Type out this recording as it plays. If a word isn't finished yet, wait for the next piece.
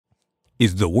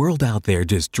Is the world out there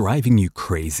just driving you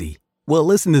crazy? Well,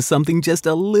 listen to something just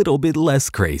a little bit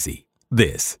less crazy.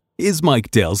 This is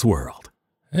Mike Dell's World.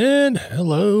 And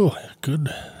hello,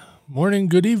 good morning,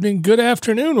 good evening, good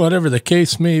afternoon, whatever the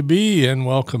case may be, and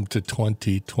welcome to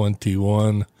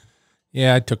 2021.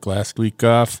 Yeah, I took last week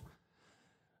off.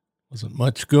 Wasn't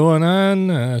much going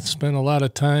on. Spent a lot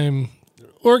of time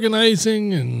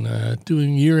organizing and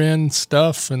doing year-end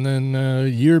stuff and then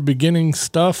year-beginning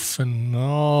stuff and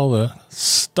all the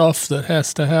stuff that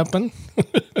has to happen.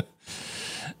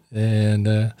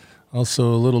 And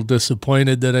also a little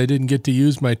disappointed that I didn't get to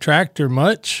use my tractor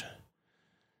much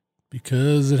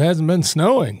because it hasn't been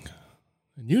snowing.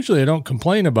 And usually I don't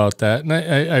complain about that, and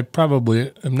I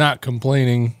probably am not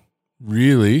complaining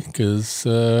really because,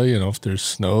 if there's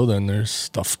snow, then there's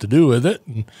stuff to do with it.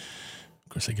 And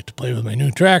of course, I get to play with my new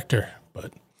tractor,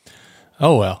 but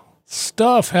oh well,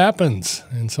 stuff happens,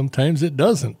 and sometimes it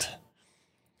doesn't.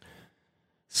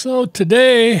 So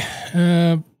today,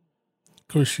 of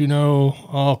course,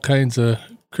 all kinds of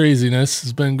craziness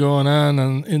has been going on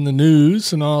in the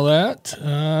news and all that.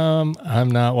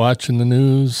 I'm not watching the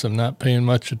news. I'm not paying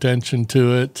much attention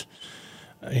to it.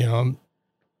 I'm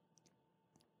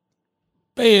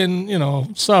paying,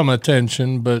 some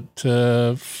attention, but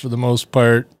for the most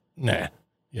part, nah.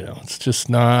 It's just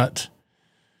not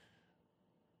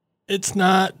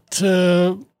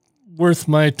worth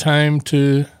my time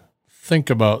to think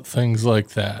about things like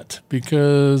that.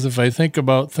 Because if I think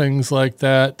about things like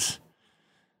that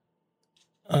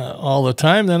all the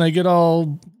time, then I get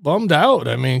all bummed out.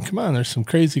 I mean, come on, there's some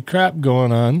crazy crap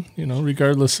going on,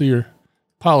 regardless of your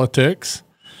politics.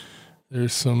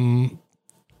 There's some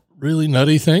really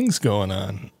nutty things going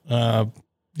on.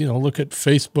 Look at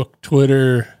Facebook,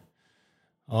 Twitter,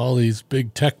 all these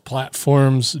big tech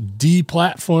platforms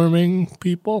deplatforming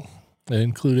people,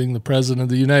 including the President of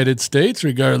the United States,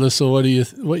 regardless of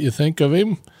what you think of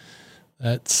him.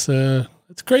 That's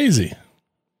crazy.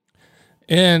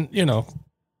 And, the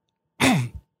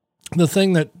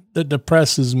thing that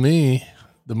depresses me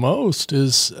the most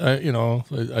is,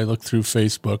 I look through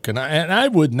Facebook and I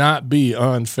would not be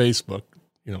on Facebook,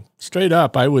 straight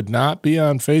up. I would not be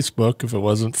on Facebook if it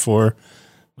wasn't for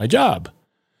my job.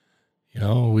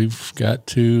 We've got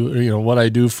to, what I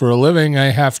do for a living, I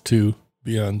have to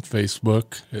be on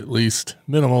Facebook, at least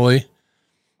minimally.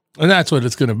 And that's what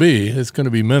it's going to be. It's going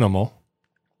to be minimal.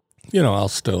 I'll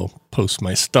still post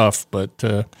my stuff, but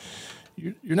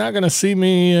you're not going to see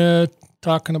me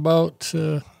talking about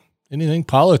anything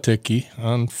politicky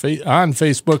on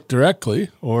Facebook directly,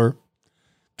 or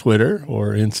Twitter, or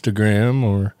Instagram,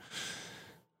 or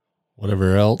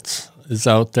whatever else is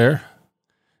out there.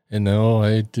 And no,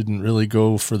 I didn't really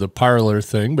go for the Parler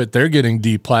thing, but they're getting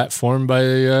deplatformed by,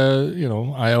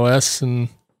 iOS and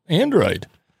Android. I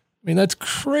mean, that's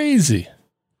crazy.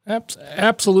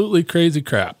 Absolutely crazy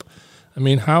crap. I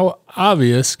mean, how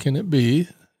obvious can it be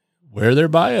where their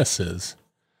bias is?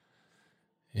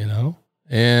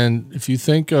 And if you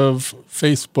think of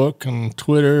Facebook and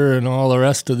Twitter and all the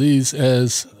rest of these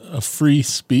as a free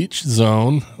speech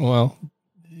zone, well,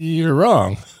 you're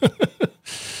wrong.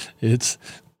 It's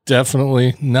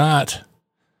definitely not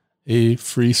a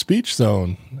free speech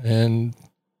zone. And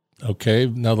okay,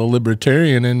 now the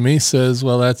libertarian in me says,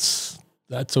 well, that's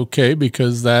okay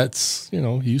because that's,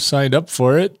 you signed up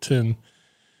for it and,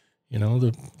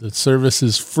 the service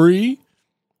is free.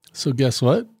 So guess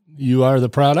what? You are the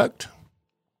product.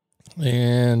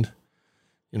 And,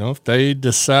 if they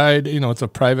decide, it's a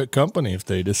private company. If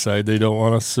they decide they don't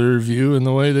want to serve you in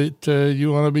the way that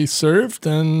you want to be served,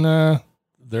 then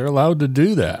they're allowed to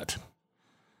do that.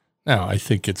 Now, I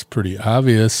think it's pretty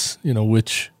obvious,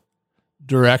 which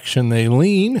direction they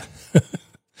lean.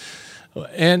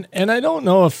 And I don't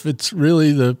know if it's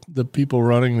really the people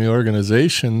running the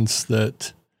organizations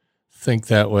that think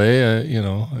that way.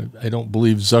 I don't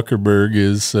believe Zuckerberg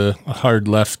is a hard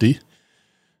lefty,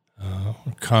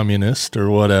 communist or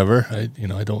whatever. I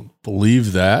don't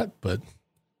believe that, but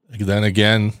then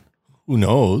again, who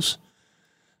knows?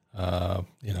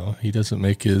 He doesn't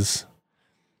make his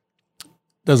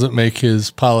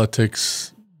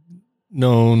politics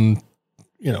known,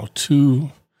 he's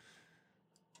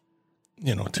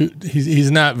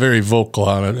not very vocal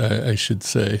on it, I should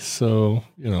say. So,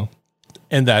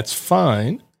 and that's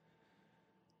fine.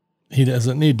 He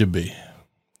doesn't need to be.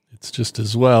 It's just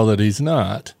as well that he's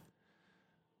not.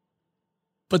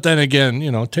 But then again,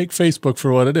 take Facebook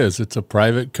for what it is. It's a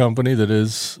private company that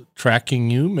is tracking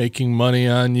you, making money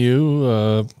on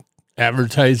you,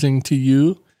 advertising to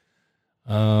you.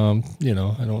 I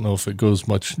don't know if it goes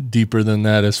much deeper than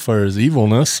that as far as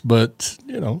evilness, but,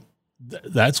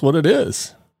 that's what it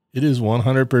is. it is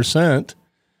 100%,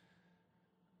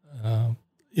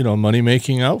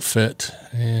 money-making outfit.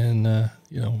 And,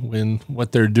 when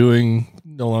what they're doing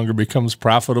no longer becomes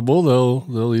profitable,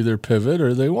 they'll either pivot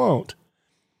or they won't.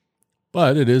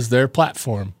 But it is their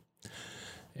platform.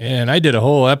 And I did a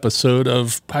whole episode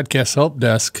of Podcast Help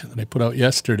Desk that I put out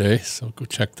yesterday, so go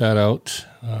check that out,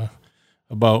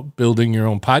 about building your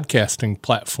own podcasting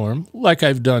platform like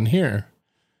I've done here.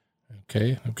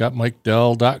 Okay, I've got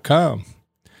MikeDell.com.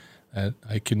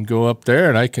 I can go up there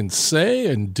and I can say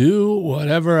and do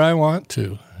whatever I want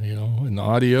to, in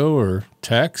audio or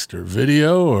text or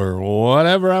video or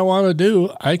whatever I want to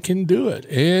do, I can do it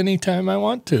anytime I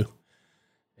want to.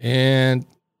 And,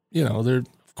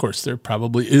 of course, there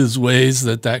probably is ways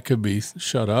that could be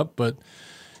shut up, but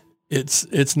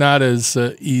it's not as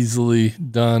easily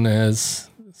done as,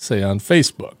 say, on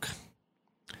Facebook.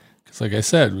 Because like I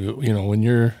said, when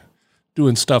you're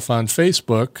doing stuff on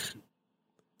Facebook,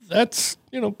 that's,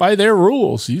 by their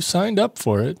rules. You signed up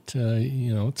for it.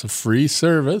 It's a free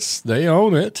service. They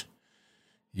own it.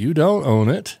 You don't own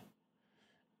it.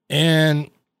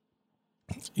 And,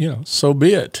 so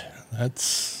be it.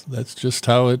 That's just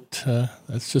how it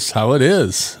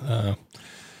is.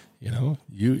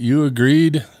 You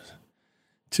agreed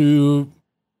to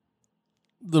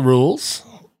the rules,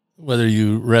 whether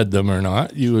you read them or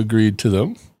not. You agreed to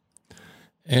them.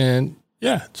 And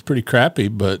yeah, it's pretty crappy,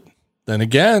 but then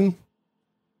again,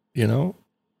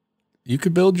 you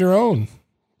could build your own.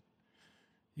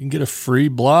 You can get a free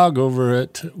blog over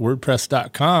at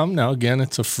WordPress.com. Now, again,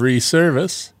 it's a free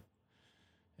service.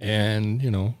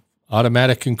 And,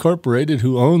 Automatic Incorporated,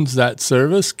 who owns that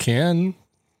service, can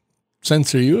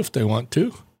censor you if they want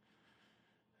to.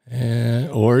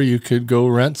 Or you could go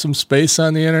rent some space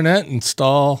on the internet,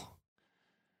 install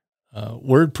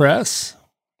WordPress,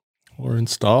 or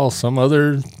install some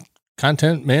other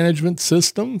content management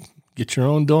system, get your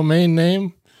own domain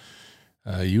name.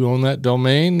 You own that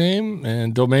domain name,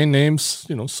 and domain names,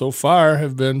 so far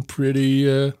have been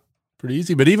pretty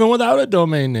easy. But even without a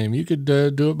domain name, you could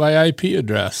do it by IP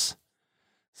address.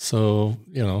 So,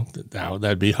 now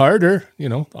that'd be harder.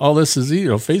 All this is,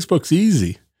 Facebook's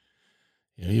easy.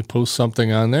 You post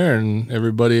something on there and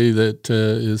everybody that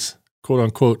is quote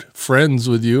unquote friends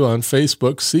with you on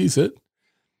Facebook sees it.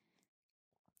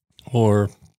 Or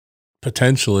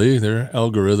potentially their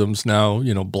algorithms now,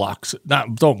 blocks it.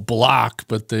 Don't block,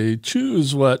 but they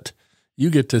choose what you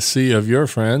get to see of your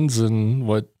friends and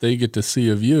what they get to see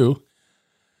of you,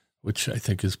 which I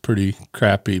think is pretty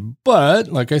crappy. But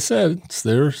like I said, it's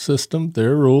their system,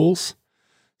 their rules.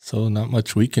 So not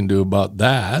much we can do about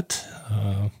that,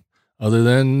 other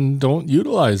than don't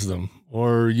utilize them,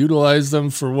 or utilize them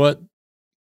for what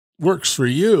works for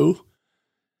you,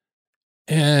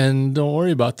 and don't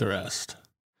worry about the rest.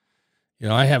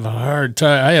 I have a hard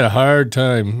time. I had a hard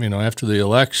time, after the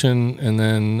election, and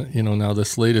then, now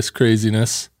this latest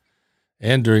craziness,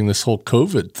 and during this whole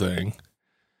COVID thing.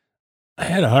 I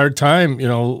had a hard time,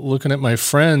 looking at my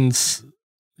friends,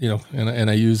 and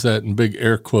I use that in big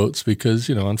air quotes because,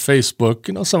 on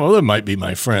Facebook, some of them might be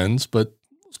my friends, but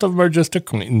most of them are just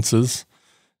acquaintances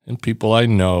and people I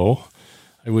know.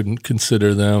 I wouldn't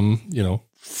consider them,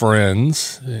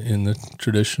 friends in the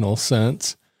traditional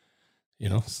sense.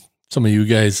 Some of you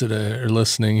guys that are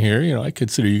listening here, I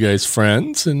consider you guys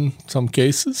friends in some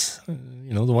cases,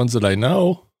 the ones that I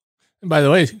know. And by the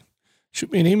way,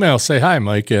 shoot me an email, say hi,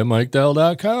 Mike at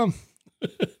MikeDell.com.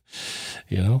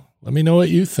 Let me know what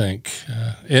you think.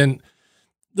 And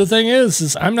the thing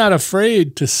is I'm not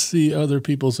afraid to see other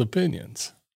people's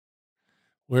opinions.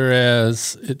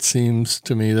 Whereas it seems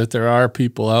to me that there are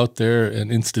people out there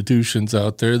and institutions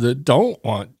out there that don't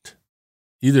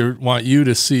either want you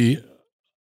to see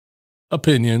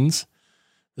opinions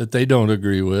that they don't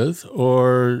agree with,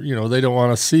 or, they don't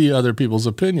want to see other people's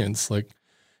opinions. Like,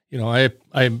 I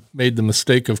made the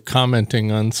mistake of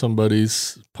commenting on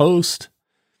somebody's post,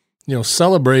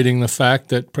 celebrating the fact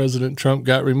that President Trump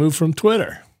got removed from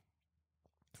Twitter.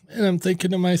 And I'm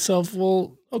thinking to myself,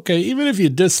 well, okay, even if you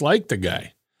dislike the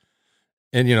guy,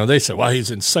 and, they said, well, he's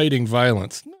inciting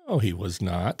violence. No, he was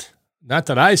not. Not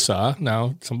that I saw.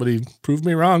 Now, somebody prove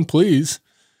me wrong, please.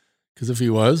 Because if he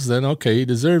was, then okay, he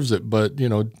deserves it. But,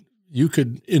 you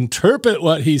could interpret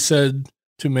what he said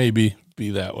to maybe be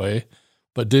that way.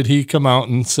 But did he come out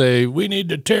and say, we need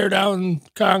to tear down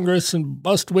Congress and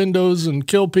bust windows and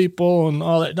kill people and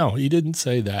all that? No, he didn't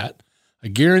say that. I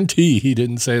guarantee he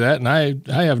didn't say that. And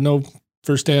I have no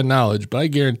firsthand knowledge, but I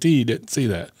guarantee he didn't say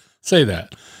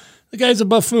that. The guy's a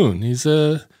buffoon. He's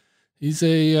a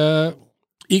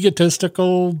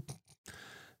egotistical,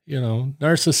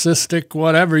 narcissistic,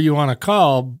 whatever you want to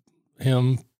call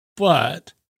him.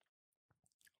 But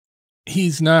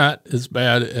he's not as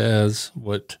bad as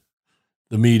what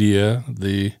the media,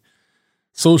 the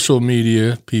social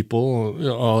media people,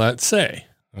 all that say.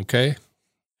 Okay.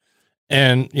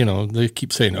 And, they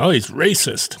keep saying, oh, he's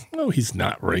racist. No, he's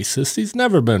not racist. He's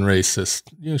never been racist.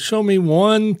 Show me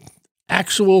one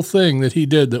actual thing that he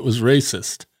did that was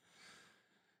racist.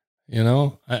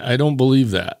 I don't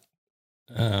believe that.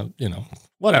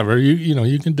 Whatever,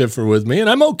 you can differ with me, and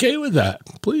I'm okay with that.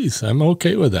 Please, I'm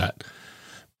okay with that.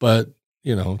 But,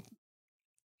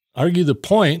 argue the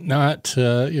point, not,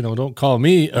 don't call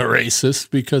me a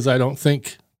racist because I don't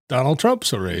think Donald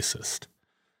Trump's a racist.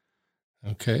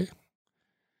 Okay.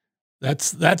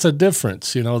 That's a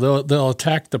difference. They'll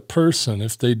attack the person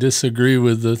if they disagree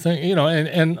with the thing,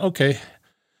 and okay,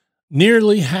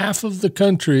 nearly half of the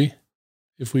country,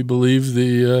 if we believe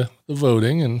the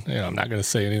voting, and I'm not going to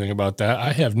say anything about that.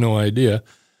 I have no idea,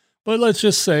 but let's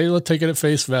just say, let's take it at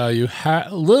face value.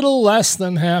 Little less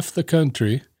than half the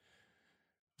country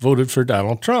voted for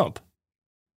Donald Trump.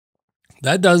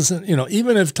 That doesn't,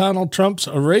 even if Donald Trump's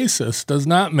a racist, does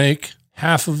not make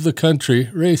half of the country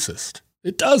racist.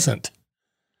 It doesn't.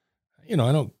 I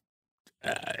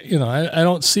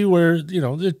don't see where,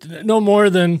 no more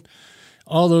than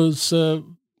all those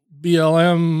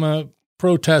BLM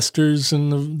protesters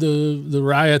and the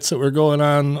riots that were going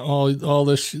on all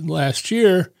this last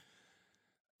year.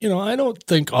 I don't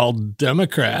think all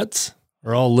Democrats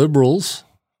or all liberals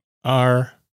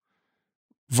are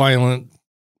violent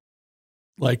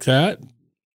like that.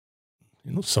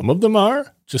 Some of them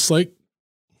are, just like,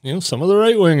 some of the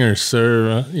right wingers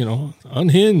are,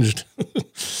 unhinged.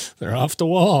 They're off the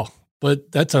wall.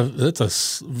 But that's a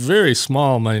very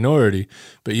small minority.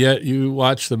 But yet you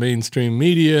watch the mainstream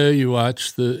media, you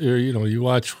watch you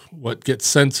watch what gets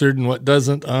censored and what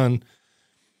doesn't on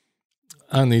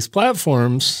these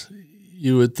platforms.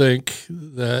 You would think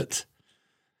that,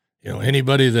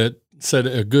 anybody that said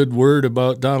a good word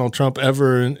about Donald Trump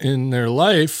ever in their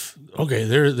life, okay,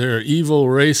 they're evil,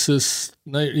 racist,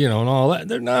 and all that.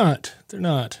 They're not.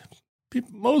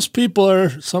 Most people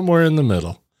are somewhere in the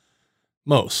middle.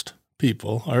 Most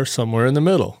people are somewhere in the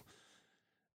middle.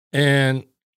 And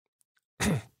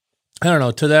I don't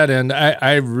know, to that end,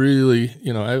 I really,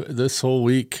 this whole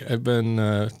week I've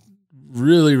been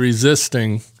really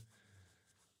resisting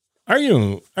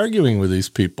arguing with these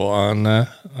people on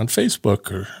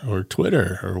Facebook or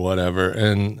Twitter or whatever.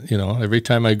 And, every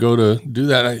time I go to do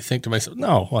that, I think to myself,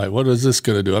 no, why? What is this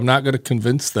going to do? I'm not going to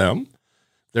convince them.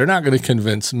 They're not going to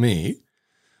convince me.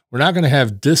 We're not going to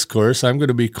have discourse. I'm going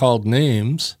to be called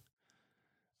names.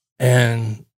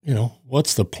 And,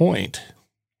 what's the point?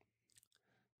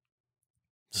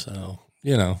 So,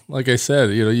 like I said,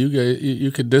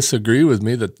 you could disagree with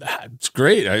me that it's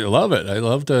great. I love it. I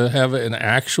love to have an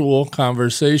actual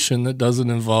conversation that doesn't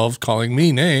involve calling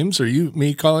me names or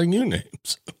me calling you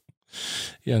names,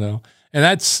 and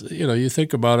that's, you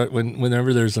think about it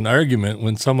whenever there's an argument,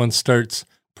 when someone starts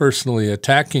personally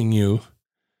attacking you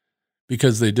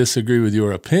because they disagree with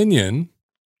your opinion,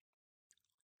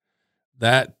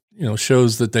 that,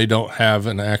 shows that they don't have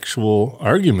an actual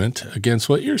argument against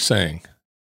what you're saying.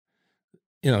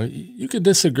 You could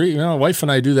disagree. My wife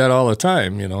and I do that all the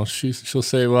time. She'll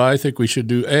say, well, I think we should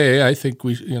do A. I think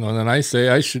we, and then I say,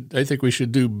 I think we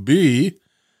should do B.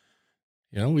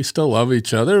 We still love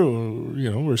each other.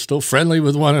 We're still friendly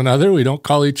with one another. We don't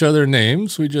call each other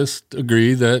names. We just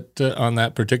agree that on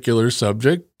that particular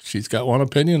subject, she's got one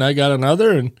opinion, I got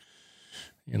another. And,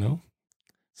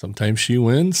 sometimes she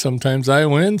wins, sometimes I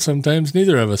win, sometimes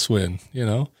neither of us win,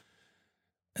 and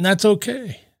that's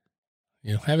okay.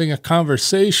 Having a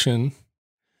conversation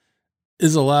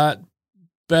is a lot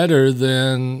better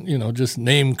than, just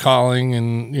name calling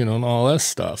and, and all that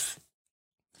stuff.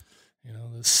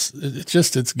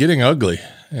 It's getting ugly,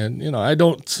 and, I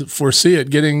don't foresee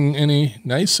it getting any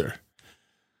nicer.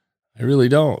 I really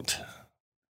don't.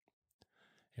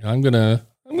 I'm going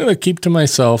to keep to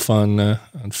myself on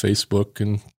Facebook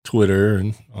and Twitter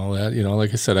and all that.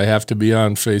 Like I said, I have to be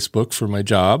on Facebook for my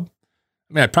job.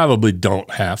 I mean, I probably don't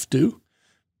have to,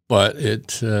 but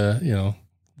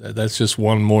that's just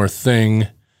one more thing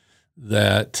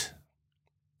that,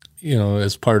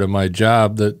 as part of my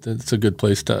job, that's a good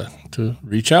place to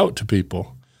reach out to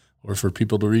people, or for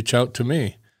people to reach out to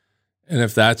me. And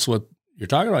if that's what you're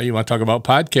talking about, you want to talk about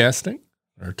podcasting,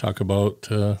 or talk about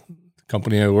the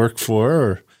company I work for,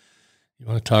 or you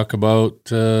want to talk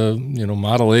about,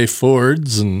 Model A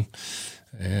Fords and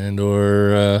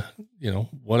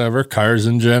whatever, cars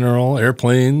in general,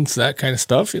 airplanes, that kind of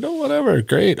stuff, whatever.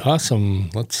 Great. Awesome.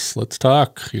 Let's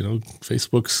talk.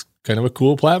 Facebook's kind of a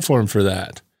cool platform for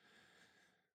that.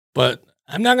 But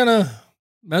I'm not going to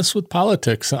mess with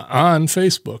politics on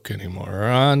Facebook anymore, or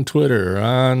on Twitter, or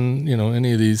on,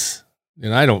 any of these.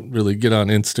 And I don't really get on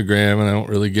Instagram, and I don't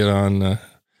really get on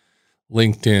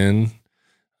LinkedIn.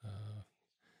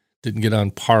 Didn't get on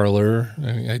Parler.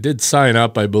 I did sign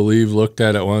up, I believe, looked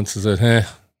at it once and said,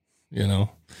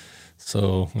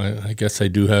 So I guess I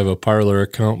do have a Parler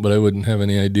account, but I wouldn't have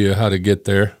any idea how to get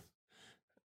there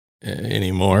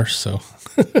anymore. So,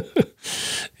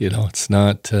 it's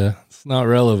not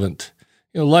relevant.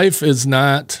 Life is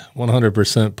not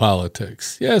 100%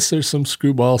 politics. Yes, there's some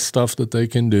screwball stuff that they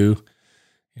can do.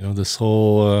 This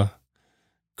whole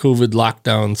COVID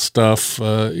lockdown stuff,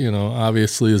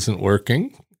 obviously isn't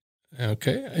working.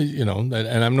 Okay.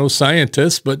 And I'm no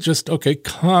scientist, but just,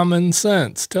 common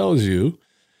sense tells you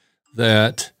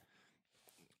that,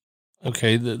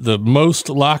 the most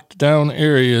locked down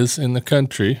areas in the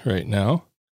country right now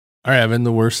are having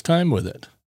the worst time with it.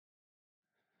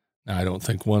 Now, I don't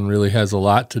think one really has a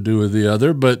lot to do with the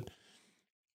other, but,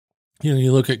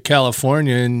 you look at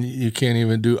California and you can't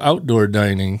even do outdoor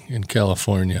dining in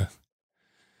California.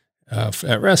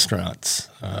 At restaurants,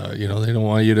 they don't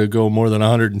want you to go more than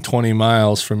 120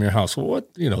 miles from your house. Well,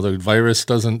 what, the virus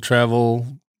doesn't travel,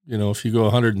 if you go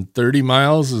 130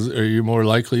 miles, are you more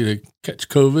likely to catch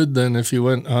COVID than if you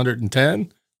went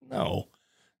 110? No,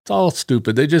 it's all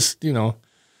stupid. They just,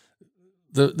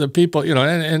 the people,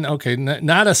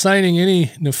 not assigning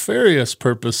any nefarious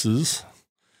purposes.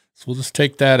 So we'll just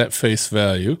take that at face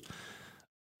value.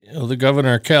 The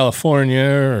governor of California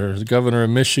or the governor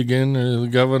of Michigan or the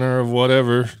governor of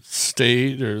whatever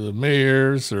state or the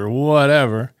mayors or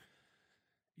whatever,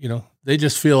 they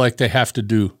just feel like they have to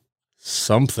do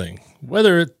something.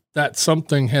 Whether that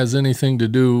something has anything to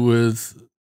do with,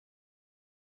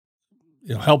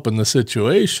 helping the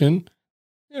situation,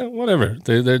 whatever.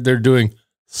 They're doing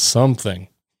something.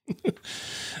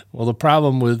 Well, the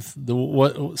problem with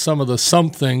some of the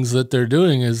somethings that they're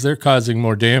doing is they're causing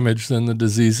more damage than the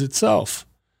disease itself.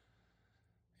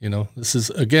 This is,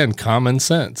 again, common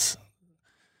sense.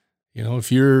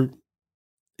 If you're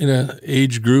in an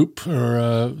age group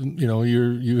or,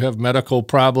 you have medical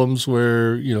problems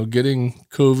where, getting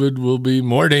COVID will be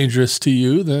more dangerous to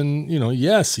you, then,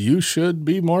 yes, you should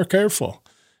be more careful.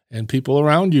 And people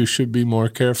around you should be more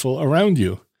careful around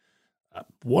you.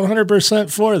 100%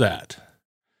 for that.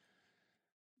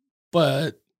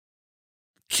 But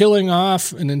killing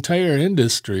off an entire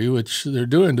industry, which they're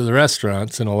doing to the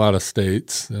restaurants in a lot of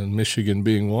states, and Michigan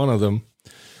being one of them,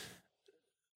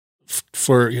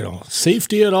 for,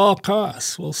 safety at all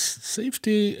costs. Well,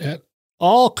 safety at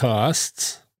all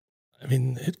costs,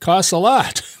 it costs a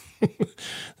lot.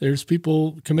 There's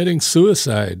people committing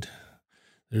suicide.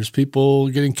 There's people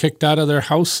getting kicked out of their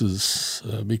houses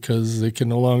because they can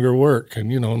no longer work.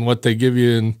 And, and what they give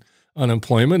you in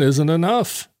unemployment isn't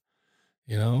enough.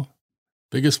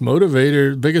 Biggest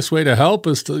motivator, biggest way to help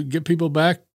is to get people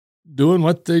back doing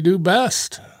what they do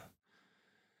best.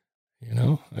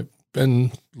 I've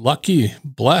been lucky,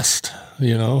 blessed,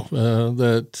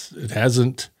 that it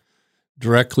hasn't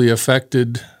directly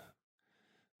affected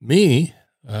me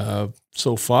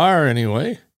so far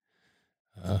anyway.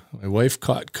 My wife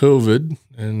caught COVID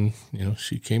and,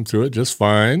 she came through it just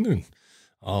fine and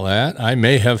all that. I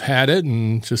may have had it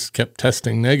and just kept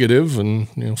testing negative and,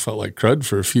 felt like crud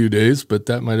for a few days, but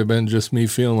that might have been just me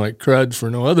feeling like crud for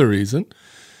no other reason.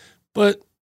 But,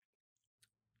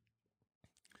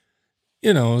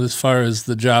 as far as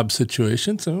the job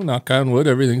situation, so knock on wood,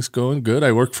 everything's going good.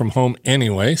 I work from home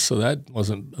anyway, so that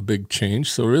wasn't a big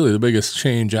change. So really the biggest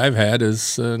change I've had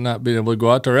is not being able to go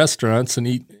out to restaurants and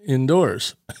eat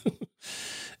indoors.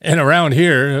 And around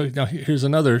here, now here's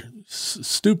another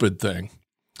stupid thing.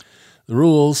 The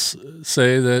rules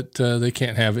say that they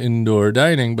can't have indoor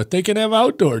dining, but they can have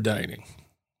outdoor dining.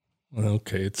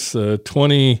 Okay, it's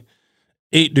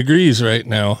 28 degrees right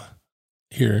now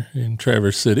here in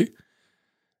Traverse City.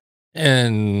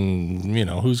 And,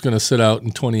 who's going to sit out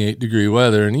in 28-degree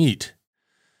weather and eat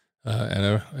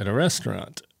at a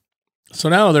restaurant? So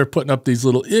now they're putting up these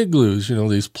little igloos,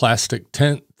 these plastic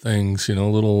tent things,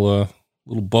 little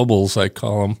bubbles, I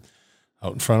call them,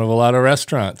 out in front of a lot of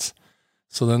restaurants.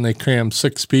 So then they cram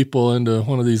 6 people into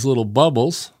one of these little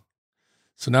bubbles.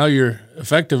 So now you're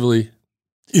effectively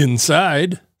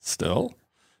inside still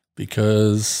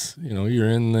because, you're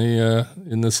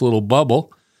in this little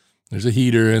bubble. There's a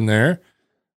heater in there.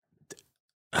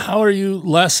 How are you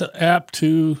less apt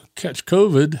to catch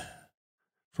COVID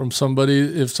from somebody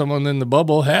if someone in the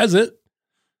bubble has it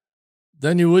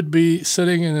than you would be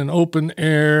sitting in an open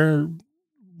air,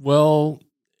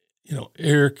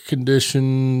 air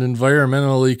conditioned,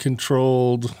 environmentally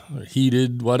controlled,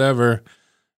 heated, whatever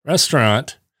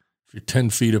restaurant if you're 10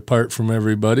 feet apart from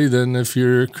everybody than if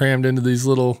you're crammed into these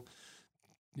little,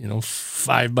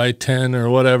 5 by 10 or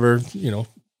whatever,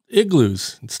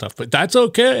 igloos and stuff. But that's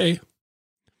okay.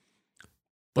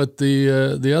 But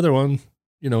the other one,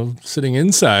 sitting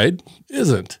inside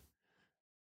isn't.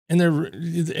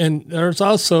 And there's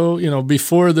also,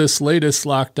 before this latest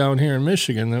lockdown here in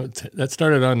Michigan, that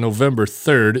started on November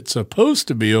 3rd. It's supposed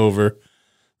to be over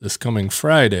this coming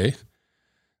Friday,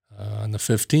 on the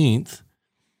 15th.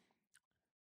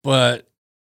 But,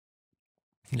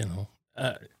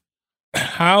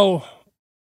 how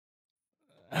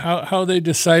they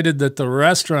decided that the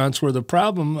restaurants were the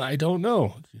problem, I don't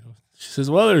know. She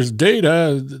says, well, there's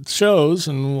data that shows,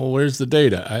 and well, where's the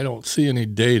data? I don't see any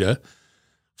data.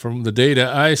 From the data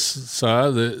I saw,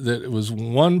 that it was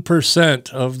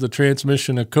 1% of the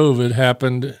transmission of COVID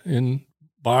happened in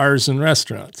bars and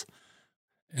restaurants.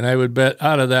 And I would bet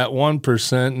out of that 1%,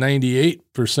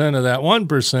 98% of that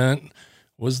 1%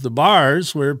 was the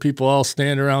bars where people all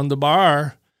stand around the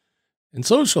bar and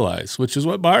socialize, which is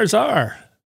what bars are.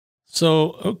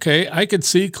 So, okay, I could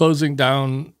see closing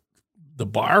down the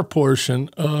bar portion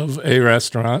of a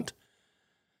restaurant.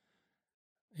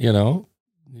 If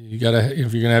you're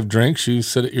going to have drinks, you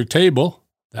sit at your table.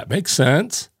 That makes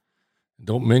sense.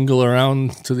 Don't mingle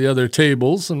around to the other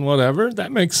tables and whatever.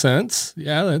 That makes sense.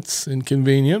 Yeah, that's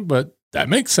inconvenient, but that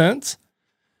makes sense.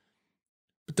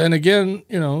 But then again,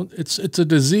 it's a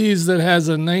disease that has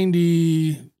a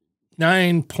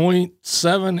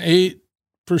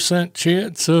 99.78%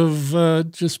 chance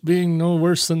of just being no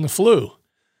worse than the flu.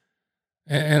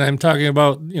 And I'm talking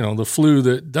about, the flu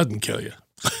that doesn't kill you.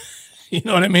 You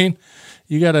know what I mean?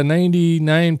 You got a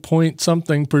 99 point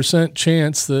something percent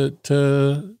chance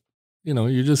that,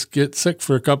 you just get sick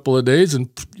for a couple of days and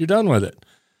you're done with it.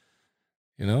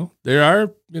 There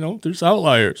are, there's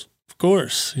outliers, of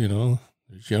course,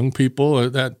 there's young people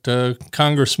that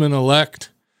congressman-elect,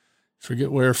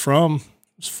 forget where from,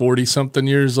 was 40 something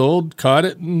years old, caught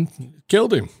it and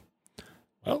killed him.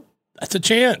 Well, that's a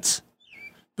chance.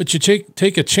 But you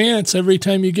take a chance every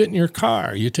time you get in your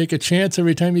car. You take a chance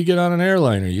every time you get on an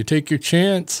airliner. You take your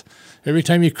chance every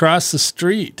time you cross the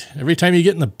street. Every time you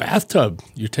get in the bathtub,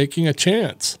 you're taking a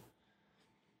chance.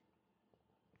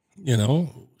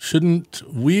 Shouldn't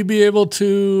we be able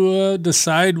to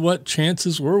decide what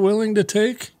chances we're willing to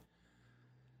take?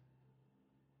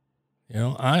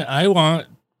 I want,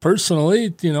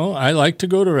 personally, I like to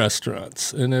go to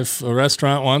restaurants. And if a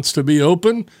restaurant wants to be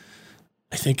open,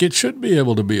 I think it should be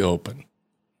able to be open.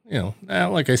 Now,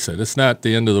 like I said, it's not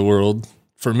the end of the world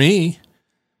for me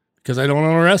because I don't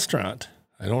own a restaurant.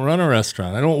 I don't run a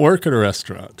restaurant. I don't work at a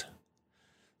restaurant.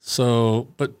 So,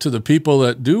 but to the people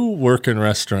that do work in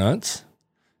restaurants,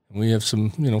 and we have some,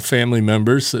 family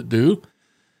members that do,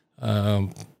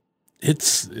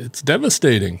 it's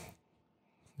devastating.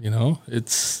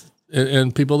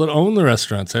 And people that own the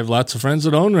restaurants. I have lots of friends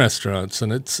that own restaurants,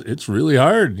 and it's really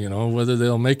hard, whether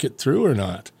they'll make it through or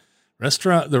not.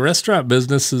 The restaurant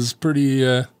business is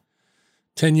pretty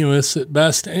tenuous at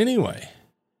best anyway.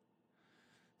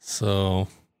 So,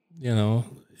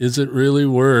 is it really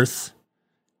worth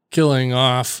killing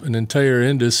off an entire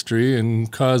industry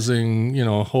and causing,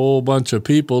 a whole bunch of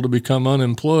people to become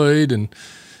unemployed and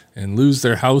lose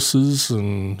their houses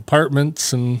and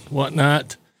apartments and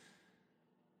whatnot?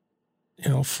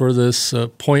 For this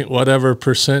point whatever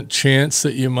percent chance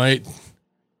that you might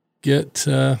get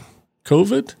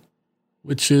COVID,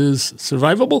 which is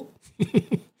survivable.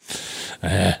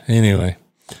 Anyway,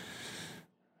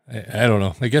 I don't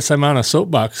know. I guess I'm on a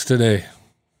soapbox today.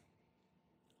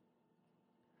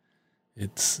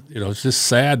 It's, it's just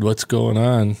sad what's going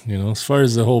on, as far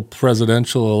as the whole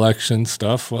presidential election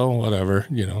stuff. Well, whatever,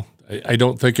 I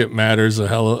don't think it matters a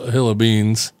hill of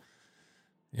beans.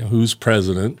 Who's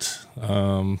president.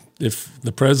 If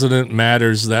the president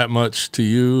matters that much to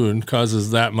you and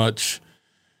causes that much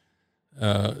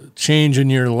change in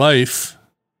your life,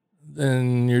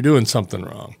 then you're doing something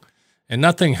wrong. And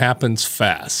nothing happens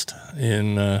fast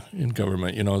in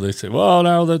government. They say, well,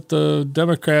 now that the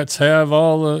Democrats have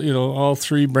all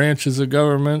three branches of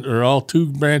government or all two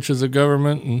branches of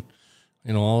government and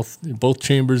both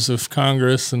chambers of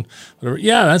Congress and whatever.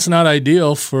 Yeah, that's not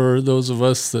ideal for those of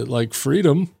us that like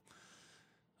freedom.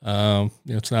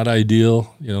 It's not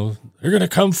ideal. They're going to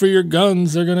come for your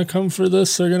guns. They're going to come for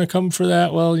this. They're going to come for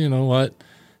that. Well, you know what? It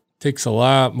takes a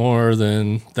lot more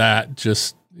than that.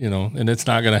 Just, and it's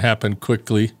not going to happen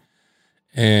quickly.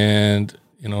 And,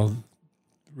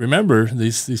 remember,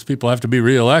 these people have to be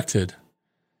reelected.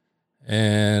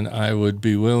 And I would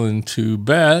be willing to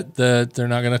bet that they're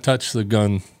not going to touch the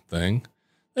gun thing.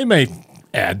 They may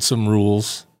add some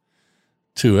rules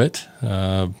to it.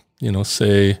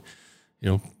 say,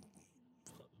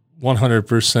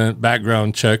 100%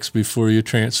 background checks before you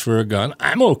transfer a gun.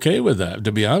 I'm okay with that,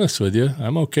 to be honest with you.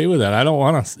 I'm okay with that. I don't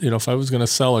want to, if I was going to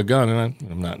sell a gun, and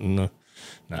I'm not in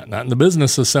the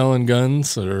business of selling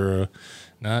guns, or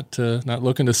not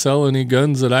looking to sell any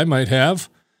guns that I might have,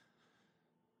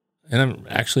 and I'm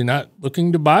actually not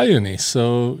looking to buy any.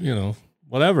 So,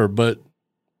 whatever. But,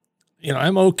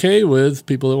 I'm okay with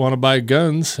people that want to buy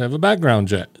guns have a background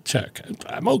check.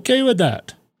 I'm okay with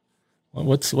that. Well,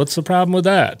 what's the problem with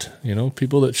that?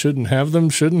 People that shouldn't have them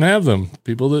shouldn't have them.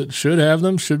 People that should have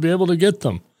them should be able to get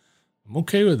them. I'm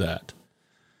okay with that.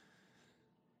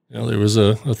 There was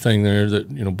a thing there that,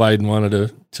 Biden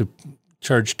wanted to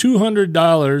charge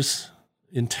 $200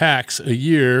 in tax a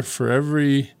year for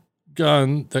every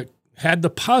gun that had the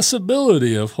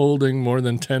possibility of holding more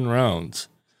than 10 rounds.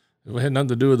 It had nothing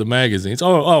to do with the magazines.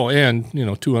 And,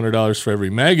 $200 for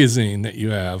every magazine that you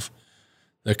have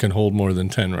that can hold more than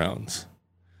 10 rounds.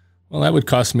 Well, that would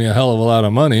cost me a hell of a lot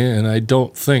of money, and I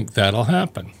don't think that'll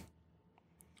happen.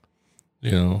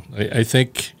 I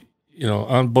think,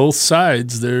 on both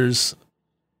sides, there's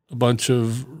a bunch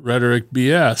of rhetoric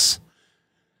BS,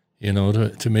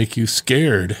 to make you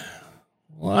scared.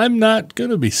 Well, I'm not going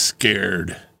to be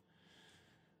scared.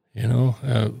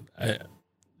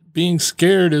 Being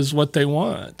scared is what they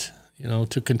want,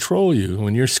 to control you.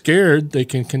 When you're scared, they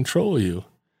can control you.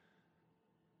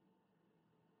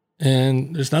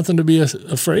 And there's nothing to be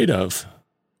afraid of.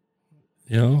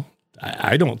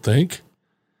 I don't think.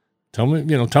 Tell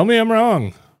me I'm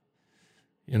wrong.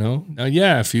 Now,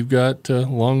 if you've got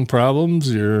lung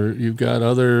problems, you've got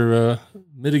other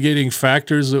mitigating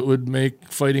factors that would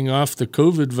make fighting off the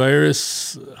COVID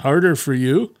virus harder for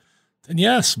you, then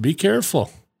yes, be careful.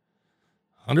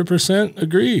 100%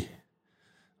 agree.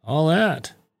 All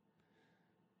that.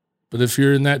 But if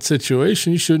you're in that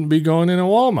situation, you shouldn't be going in a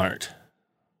Walmart.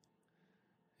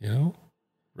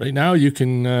 Right now you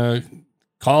can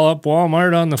call up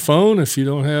Walmart on the phone if you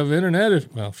don't have internet.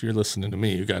 If you're listening to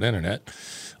me, you got internet.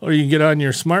 Or you can get on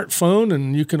your smartphone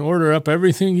and you can order up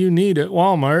everything you need at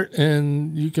Walmart,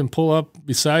 and you can pull up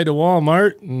beside a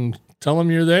Walmart and tell them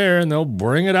you're there, and they'll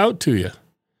bring it out to you.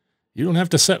 You don't have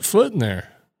to set foot in there.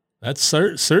 That's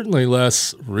certainly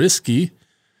less risky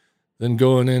than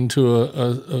going into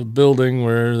a building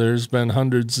where there's been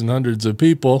hundreds and hundreds of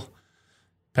people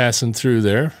passing through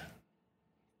there.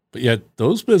 But yet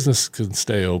those businesses can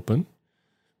stay open.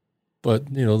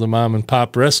 But, the mom and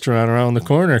pop restaurant around the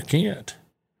corner can't.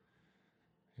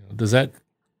 Does that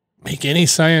make any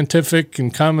scientific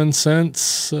and common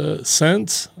sense? I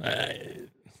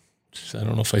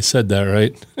don't know if I said that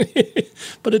right,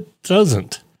 but it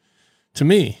doesn't to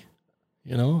me.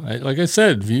 Like I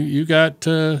said, you got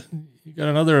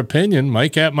another opinion,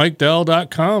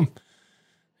 Mike@MikeDell.com.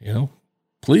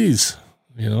 Please,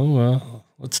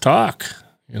 let's talk.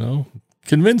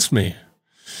 Convince me.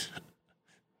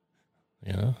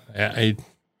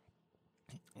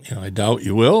 I doubt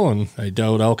you will, and I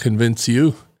doubt I'll convince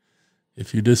you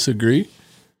if you disagree.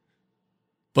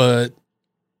 But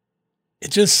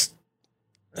it just,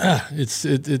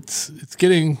 it's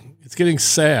getting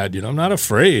sad. I'm not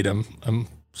afraid. I'm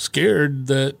scared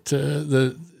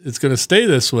that it's going to stay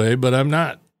this way, but I'm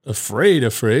not afraid.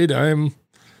 I'm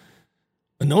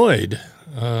annoyed,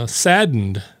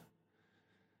 saddened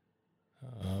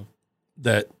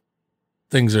that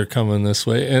things are coming this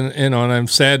way. And I'm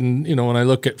saddened, when I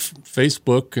look at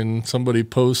Facebook and somebody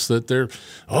posts that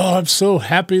I'm so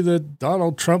happy that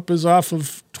Donald Trump is off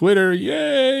of Twitter.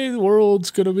 Yay, the world's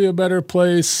going to be a better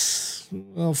place.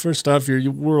 Well, first off,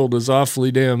 your world is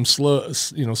awfully damn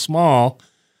small.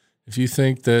 If you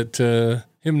think that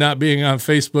him not being on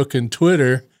Facebook and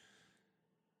Twitter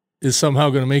is somehow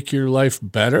going to make your life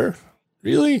better,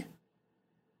 really?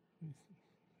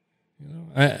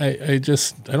 I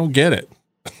don't get it.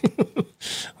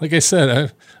 Like I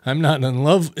said, I'm not in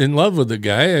love with the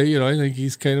guy. I think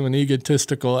he's kind of an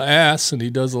egotistical ass, and he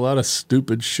does a lot of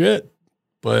stupid shit,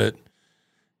 but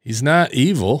he's not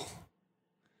evil.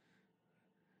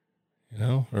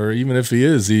 Or even if he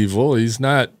is evil, he's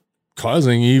not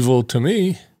causing evil to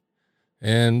me.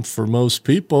 And for most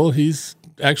people, he's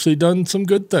actually done some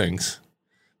good things.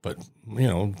 But,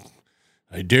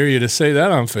 I dare you to say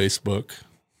that on Facebook.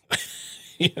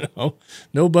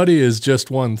 Nobody is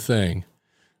just one thing.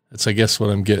 That's, I guess,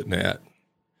 what I'm getting at.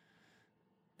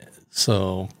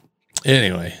 So,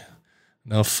 anyway,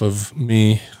 enough of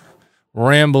me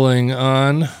rambling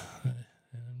on.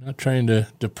 I'm not trying to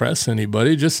depress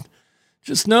anybody. Just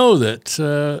know that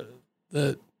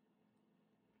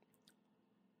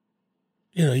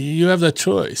you have the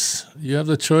choice. You have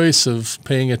the choice of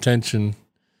paying attention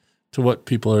to what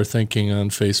people are thinking on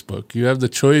Facebook. You have the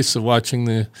choice of watching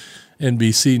the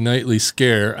NBC nightly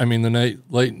scare. I mean, the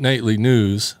late nightly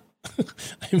news.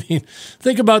 I mean,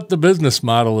 think about the business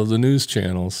model of the news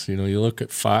channels. You know, you look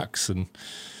at Fox and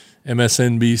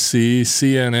MSNBC,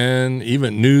 CNN,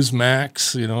 even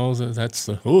Newsmax, you know, that's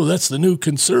the new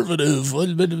conservative,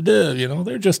 you know,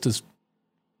 they're just as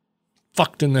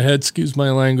fucked in the head, excuse my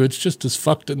language, just as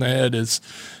fucked in the head as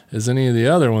any of the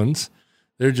other ones.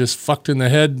 They're just fucked in the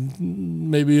head,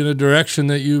 maybe in a direction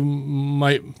that you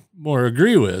might more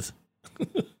agree with.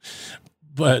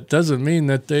 But doesn't mean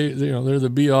that they're the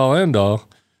be all end all.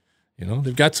 You know,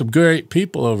 they've got some great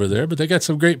people over there, but they got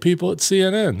some great people at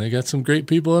CNN. They got some great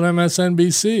people at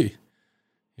MSNBC.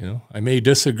 You know, I may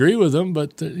disagree with them,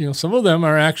 but some of them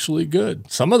are actually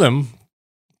good. Some of them,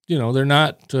 you know, they're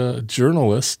not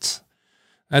journalists.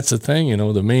 That's the thing, you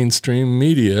know, the mainstream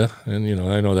media, and, you know,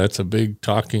 I know that's a big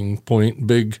talking point,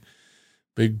 big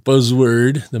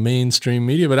buzzword, the mainstream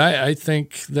media, but I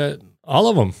think that all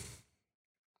of them,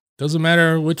 doesn't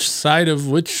matter which side of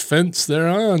which fence they're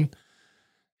on,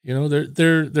 you know,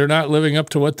 they're not living up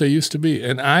to what they used to be.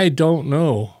 And I don't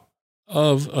know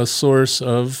of a source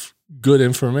of good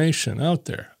information out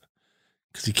there,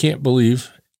 because you can't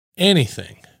believe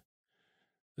anything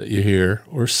that you hear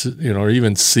or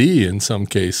even see in some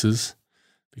cases,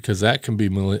 because that can be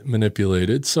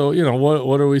manipulated. So, you know,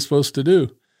 what are we supposed to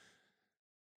do?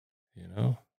 You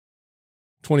know,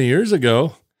 20 years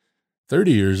ago,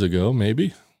 30 years ago,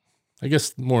 maybe, I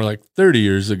guess more like 30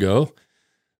 years ago,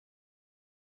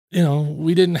 you know,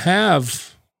 we didn't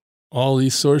have all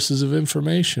these sources of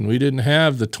information. We didn't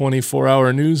have the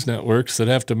 24-hour news networks that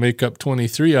have to make up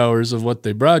 23 hours of what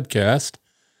they broadcast.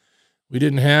 We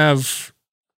didn't have,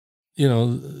 you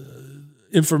know,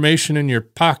 information in your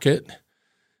pocket.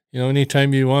 You know,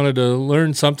 anytime you wanted to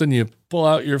learn something, you pull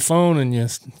out your phone, and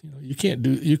you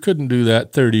couldn't do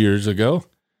that 30 years ago.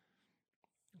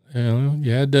 You know,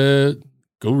 you had to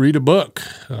go read a book,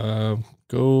 go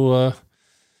to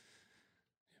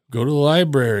the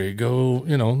library,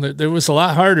 there was a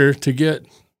lot harder to get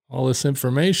all this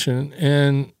information.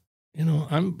 And, you know,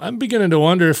 I'm beginning to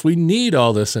wonder if we need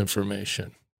all this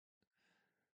information.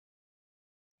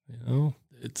 You know,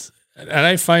 and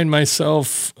I find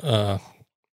myself,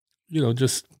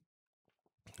 just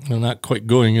not quite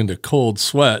going into cold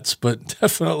sweats, but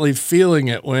definitely feeling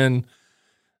it when,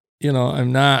 you know,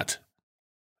 I'm not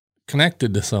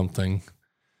connected to something,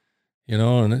 you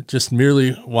know, and just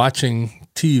merely watching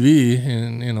TV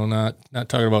and, you know, not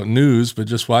talking about news, but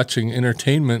just watching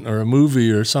entertainment or a movie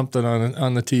or something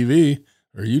on the TV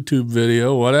or YouTube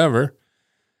video, whatever.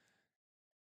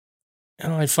 You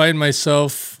know, I find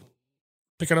myself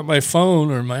picking up my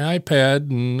phone or my iPad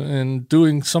and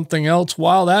doing something else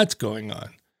while that's going on.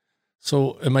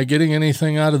 So am I getting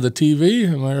anything out of the TV?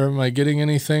 Am I getting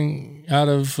anything out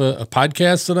of a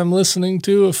podcast that I'm listening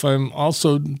to if I'm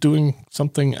also doing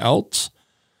something else?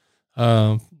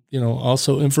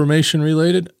 Also information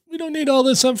related? We don't need all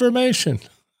this information.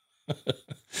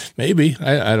 Maybe.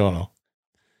 I don't know.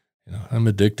 You know, I'm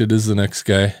addicted as the next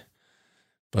guy.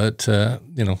 But,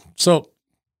 so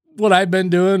what I've been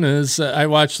doing is I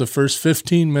watch the first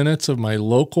 15 minutes of my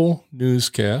local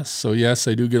newscast. So yes,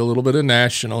 I do get a little bit of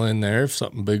national in there if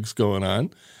something big's going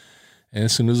on. And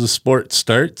as soon as the sport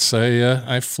starts,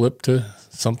 I flip to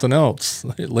something else.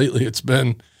 Lately, it's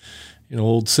been,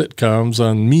 old sitcoms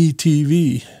on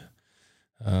MeTV.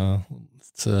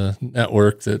 It's a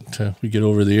network that we get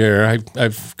over the air.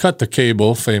 I've cut the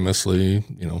cable famously,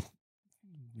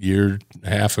 year and a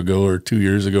half ago or 2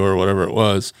 years ago or whatever it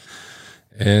was.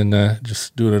 And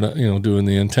just doing it, doing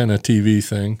the antenna TV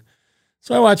thing.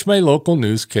 So I watch my local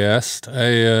newscast.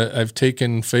 I've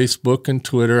taken Facebook and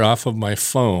Twitter off of my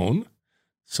phone,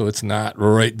 so it's not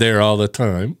right there all the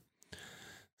time.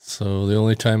 So the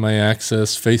only time I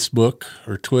access Facebook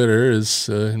or Twitter is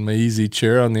in my easy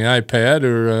chair on the iPad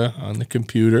or on the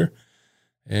computer.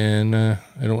 And I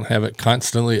don't have it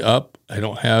constantly up. I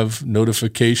don't have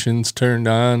notifications turned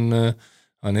on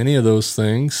any of those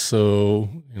things. So,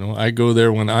 I go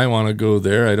there when I want to go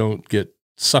there. I don't get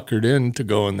suckered into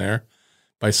going there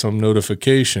by some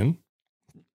notification,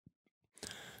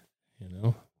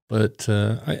 but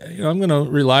I'm going to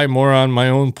rely more on my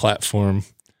own platform,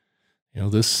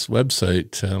 this website,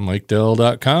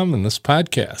 MikeDell.com, and this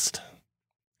podcast.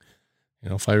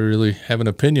 If I really have an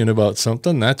opinion about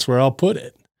something, that's where I'll put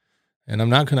it. And I'm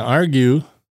not going to argue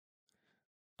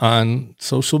on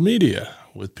social media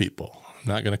with people. I'm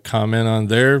not going to comment on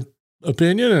their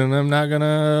opinion, and I'm not going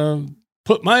to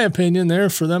put my opinion there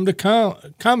for them to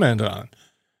comment on.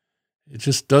 It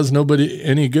just does nobody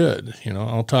any good.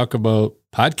 I'll talk about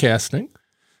podcasting.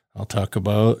 I'll talk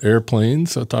about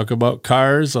airplanes. I'll talk about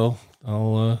cars. I'll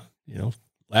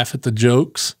laugh at the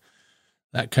jokes,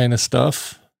 that kind of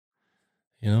stuff,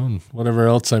 and whatever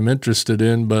else I'm interested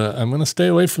in. But I'm going to stay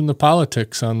away from the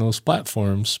politics on those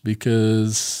platforms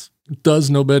because it does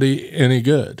nobody any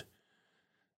good.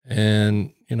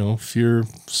 And,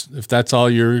 if that's all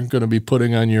you're going to be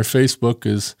putting on your Facebook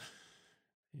is,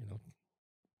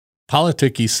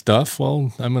 politicky stuff,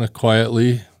 well, I'm going to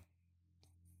quietly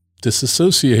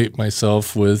disassociate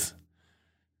myself with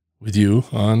you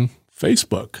on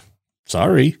Facebook.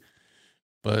 Sorry.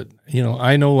 But,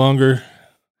 I no longer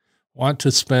want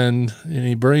to spend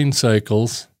any brain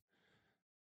cycles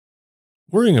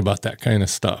worrying about that kind of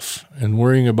stuff and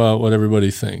worrying about what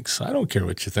everybody thinks. I don't care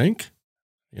what you think.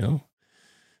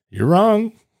 You're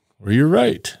wrong or you're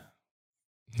right.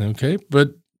 Okay.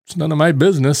 But it's none of my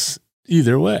business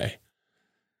either way.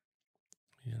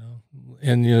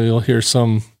 And you'll hear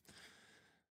some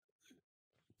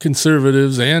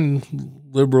conservatives and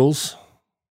liberals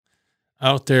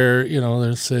out there,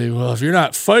 they'll say, well, if you're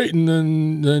not fighting,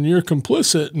 then you're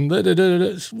complicit. And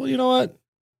well, you know what?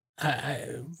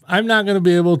 I'm not going to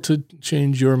be able to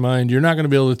change your mind. You're not going to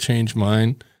be able to change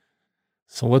mine.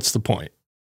 So what's the point?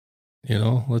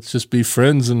 Let's just be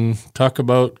friends and talk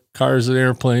about cars and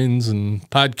airplanes and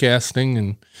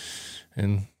podcasting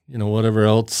and whatever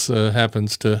else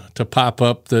happens to pop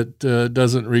up that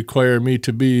doesn't require me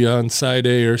to be on side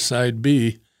A or side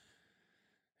B.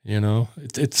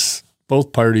 It's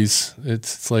both parties.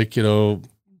 It's like, no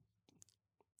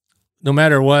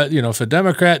matter what, if a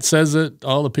Democrat says it,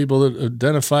 all the people that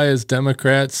identify as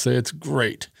Democrats say it's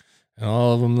great. And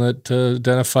all of them that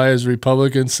identify as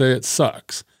Republicans say it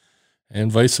sucks. And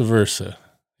vice versa.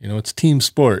 It's team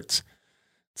sports.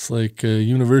 It's like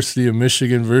University of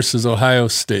Michigan versus Ohio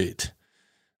State,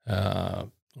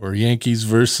 or Yankees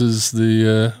versus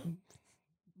the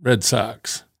Red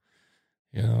Sox,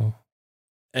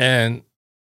 and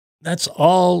that's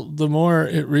all the more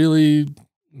it really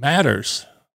matters,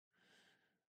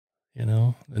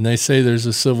 and they say there's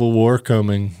a civil war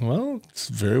coming. Well, it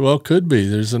very well could be.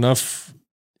 There's enough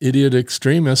idiot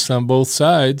extremists on both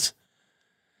sides,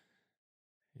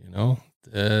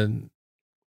 and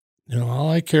all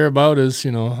I care about is, I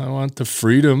want the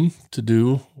freedom to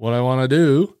do what I want to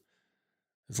do.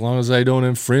 As long as I don't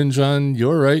infringe on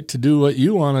your right to do what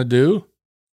you want to do,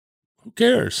 who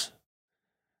cares?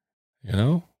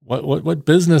 What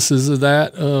business is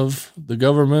that of the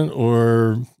government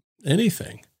or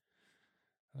anything?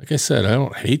 Like I said, I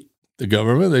don't hate the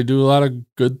government. They do a lot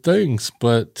of good things,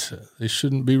 but they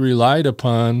shouldn't be relied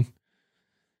upon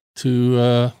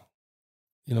to,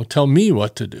 tell me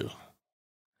what to do.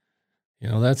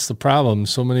 That's the problem.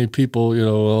 So many people,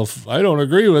 well, if I don't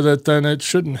agree with it, then it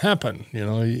shouldn't happen.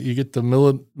 You get the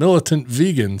militant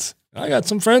vegans. I got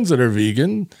some friends that are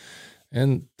vegan,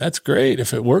 and that's great.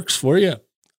 If it works for you,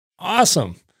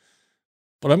 awesome.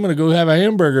 But I'm going to go have a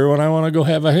hamburger when I want to go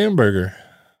have a hamburger.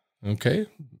 Okay.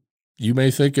 You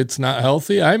may think it's not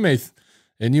healthy.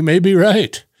 And you may be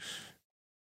right.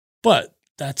 But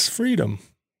that's freedom.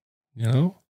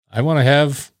 I want to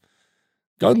have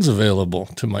guns available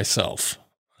to myself.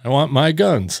 I want my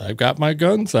guns. I've got my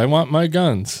guns. I want my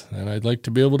guns. And I'd like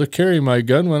to be able to carry my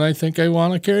gun when I think I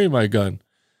want to carry my gun.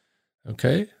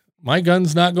 Okay? My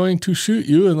gun's not going to shoot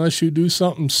you unless you do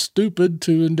something stupid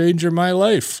to endanger my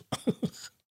life.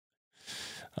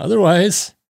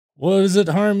 Otherwise, what does it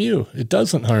harm you? It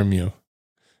doesn't harm you.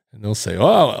 And they'll say,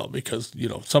 oh, well, because,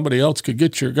 somebody else could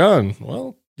get your gun.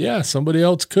 Well, yeah, somebody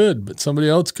else could, but somebody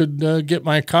else could get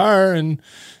my car and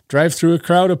drive through a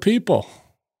crowd of people.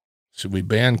 Should we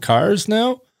ban cars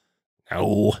now?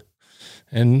 No.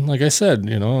 And like I said,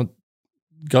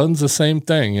 guns, the same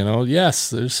thing. Yes,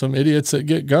 there's some idiots that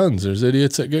get guns. There's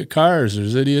idiots that get cars.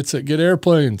 There's idiots that get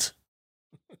airplanes.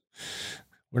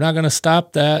 We're not going to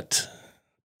stop that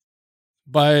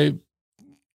by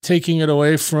taking it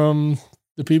away from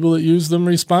the people that use them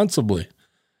responsibly.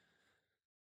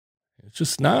 It's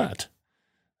just not.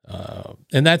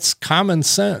 And that's common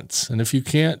sense. And if you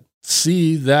can't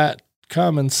see that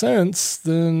common sense,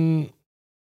 then,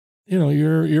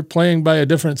 you're playing by a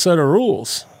different set of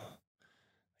rules.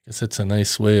 I guess it's a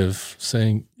nice way of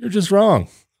saying you're just wrong.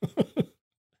 Like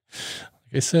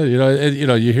I said,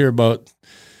 you hear about,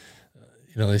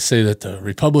 they say that the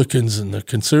Republicans and the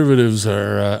conservatives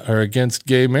are against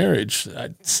gay marriage.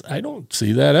 I don't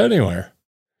see that anywhere.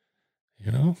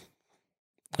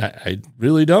 I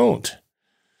really don't.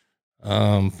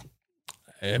 The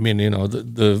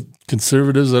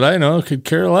conservatives that I know could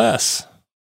care less.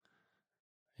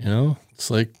 It's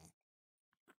like,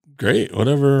 great,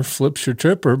 whatever flips your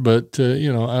tripper, but, I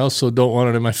also don't want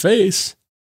it in my face.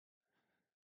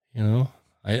 You know,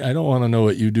 I don't want to know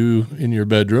what you do in your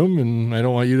bedroom, and I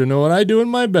don't want you to know what I do in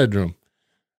my bedroom.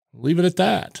 Leave it at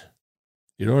that.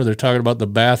 You know, or they're talking about the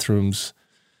bathrooms,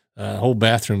 whole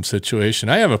bathroom situation.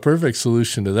 I have a perfect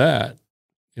solution to that.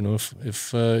 You know,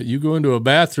 if you go into a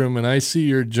bathroom and I see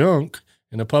your junk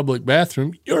in a public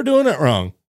bathroom, you're doing it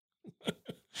wrong.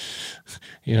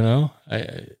 You know,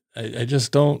 I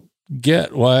just don't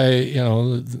get why, you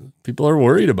know, people are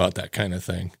worried about that kind of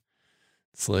thing.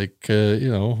 It's like,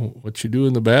 you know, what you do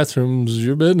in the bathroom's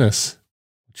your business.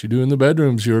 What you do in the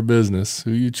bedroom's your business.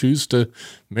 Who you choose to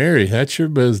marry, that's your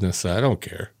business. I don't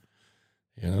care,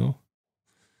 you know.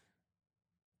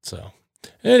 So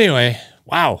anyway,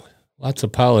 wow, lots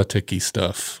of politicky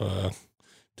stuff.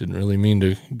 Didn't really mean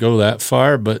to go that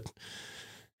far, but,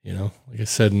 you know, like I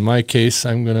said, in my case,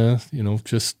 I'm going to, you know,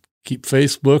 just keep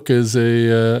Facebook as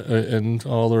and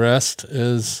all the rest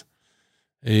as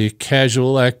a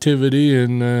casual activity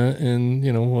and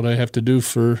you know, what I have to do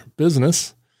for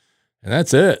business. And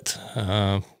that's it.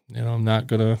 You know, I'm not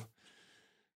going to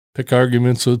pick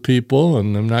arguments with people,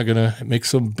 and I'm not going to make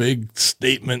some big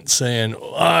statement saying,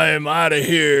 I'm out of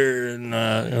here, and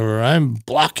or I'm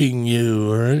blocking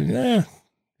you, or, you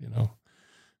know,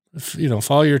 if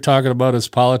all you're talking about is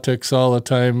politics all the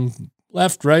time,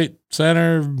 left, right,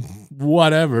 center,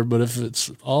 whatever, but if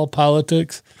it's all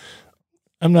politics,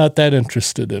 I'm not that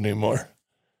interested anymore.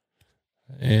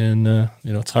 And,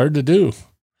 you know, it's hard to do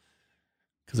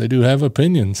because I do have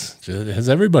opinions, as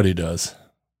everybody does.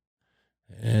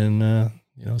 And,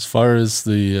 you know, as far as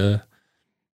the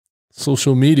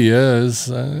social media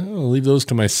is, I'll leave those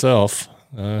to myself.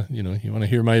 You know, you want to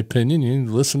hear my opinion, you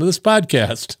listen to this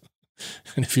podcast.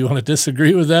 And if you want to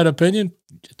disagree with that opinion,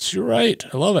 it's your right.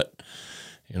 I love it.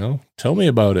 You know, tell me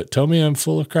about it. Tell me I'm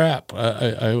full of crap.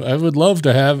 I would love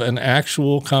to have an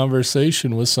actual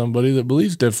conversation with somebody that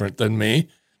believes different than me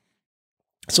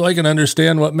so I can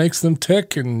understand what makes them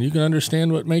tick and you can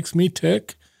understand what makes me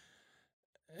tick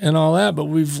and all that. But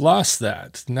we've lost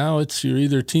that. Now it's you're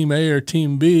either team A or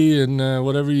team B, and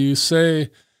whatever you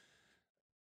say,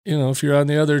 you know, if you're on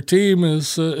the other team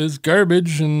is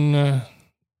garbage and,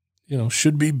 you know,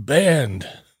 should be banned.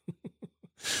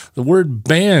 The word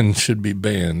ban should be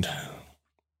banned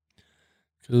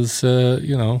because,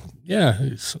 you know, yeah,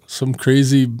 some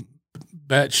crazy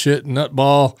batshit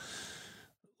nutball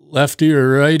lefty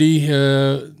or righty,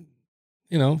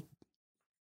 you know,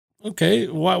 okay,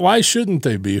 why shouldn't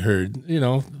they be heard? You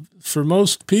know, for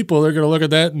most people, they're going to look at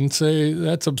that and say,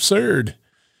 that's absurd.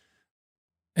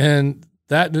 And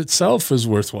that in itself is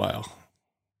worthwhile.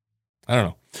 I don't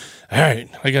know. All right,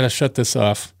 I got to shut this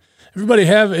off. Everybody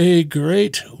have a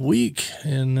great week,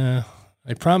 and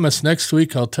I promise next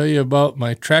week I'll tell you about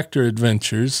my tractor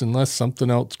adventures unless something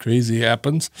else crazy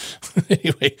happens.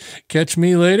 Anyway, catch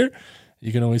me later.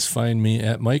 You can always find me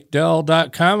at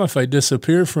MikeDell.com if I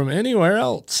disappear from anywhere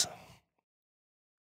else.